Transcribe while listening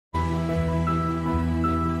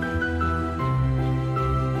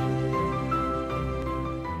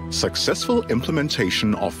Successful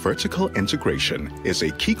implementation of vertical integration is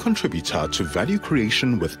a key contributor to value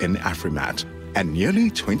creation within Afrimat, and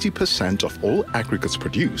nearly 20% of all aggregates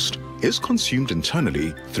produced is consumed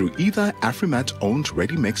internally through either Afrimat-owned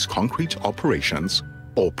Readymix concrete operations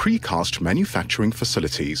or precast manufacturing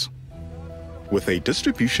facilities. With a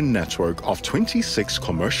distribution network of 26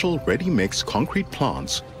 commercial Readymix concrete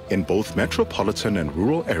plants in both metropolitan and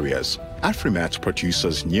rural areas, Afrimat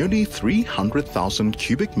produces nearly 300,000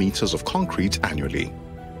 cubic meters of concrete annually.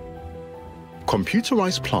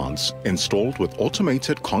 Computerized plants installed with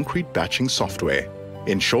automated concrete batching software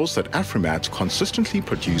ensures that Afrimat consistently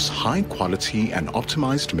produce high-quality and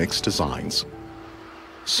optimized mix designs.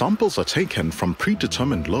 Samples are taken from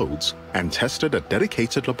predetermined loads and tested at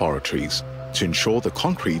dedicated laboratories to ensure the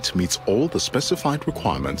concrete meets all the specified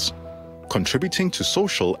requirements. Contributing to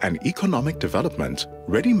social and economic development,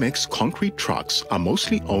 Readymix concrete trucks are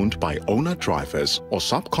mostly owned by owner-drivers or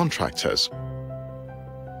subcontractors.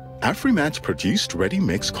 Afrimat-produced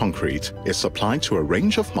Readymix concrete is supplied to a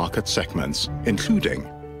range of market segments, including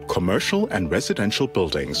commercial and residential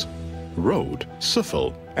buildings, road,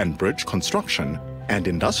 civil, and bridge construction, and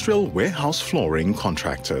industrial warehouse flooring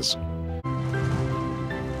contractors.